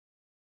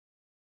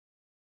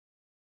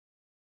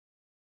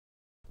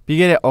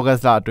ပြီးခဲ့တဲ့ဩဂတ်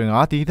စ်လအတွင်းက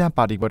တီးတန့်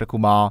ပါတီပွဲတစ်ခု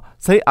မှာ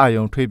စိတ်အာ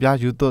ရုံထွေပြား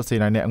ယူသွတ်စေ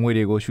နိုင်တဲ့အငွေ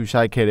တွေကိုရှူ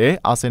ရှိုက်ခဲ့တဲ့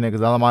အာဆင်နယ်က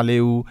စားသမား၄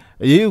ဦး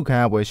အရေးယူခံ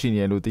ရပွဲရှိနေ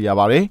တယ်လို့သိရ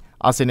ပါတယ်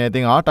။အာဆင်နယ်အသ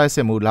င်းကတိုက်စ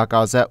စ်မှုလာ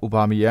ကာဇက်၊ဥ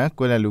ဘာမီယန်၊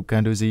ကွဲလက်လူဂ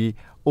န်ဒူစီ၊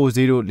အို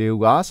ဇီရို၄ဦး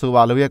ကဆို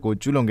ပါလုပ်ရက်ကို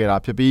ကျူးလွန်ခဲ့တာ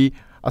ဖြစ်ပြီး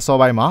အစော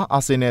ပိုင်းမှာအာ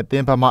ဆင်နယ်အသ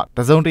င်းဘက်မှတ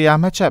စုံတရာ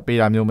မှတ်ချက်ပေး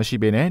တာမျိုးမရှိ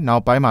ပေနဲ့နော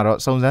က်ပိုင်းမှာတော့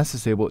စုံစမ်းစ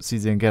စ်ဆေးဖို့စီ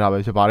စဉ်ခဲ့တာပဲ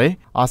ဖြစ်ပါတယ်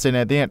။အာဆင်န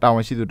ယ်အသင်းရဲ့တာဝ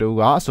န်ရှိသူတို့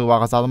ကအဆိုပါ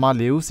ကစားသမား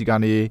၄ဦးစီက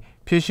နေ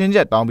ဖြည့်ရှင်းချ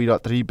က်တောင်းပြီး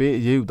တော့သတိပေး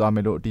အရေးယူသွားမ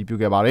ယ်လို့အတည်ပြု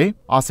ခဲ့ပါတယ်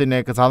။အာဆင်န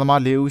ယ်ကစားသမား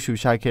၄ဦးရှူ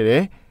ရှိုက်ခဲ့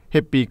တဲ့ဟ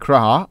စ်ပီခရ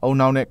ဟာအုံ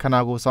နောက်နဲ့ခန္ဓာ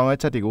ကိုယ်ဆောင်ရွက်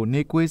ချက်တွေကို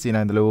နှေးကွေးစေ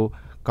နိုင်တယ်လို့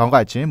ခေါင်း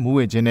ကိုက်ခြင်းမူး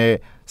ဝေခြင်းနဲ့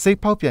စိတ်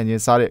ဖောက်ပြန်ခြ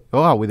င်းစတဲ့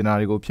ရောဂါဝေဒနာ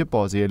တွေကိုဖြစ်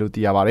ပေါ်စေတယ်လို့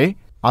သိရပါတယ်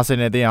။အာဆင်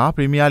နယ်အသင်းဟာပ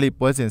ရီးမီးယားလိ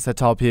ပွဲစဉ်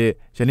16ဖြစ်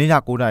ယနေ့ည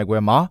9:00နာရီခွဲ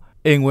မှာ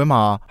အိမ်ကွင်း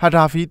မှာဟတ်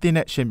တာဖီးအသင်း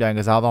နဲ့ရှင်ပြိုင်က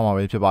စားသွားမှာ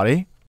ပဲဖြစ်ပါတယ်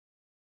။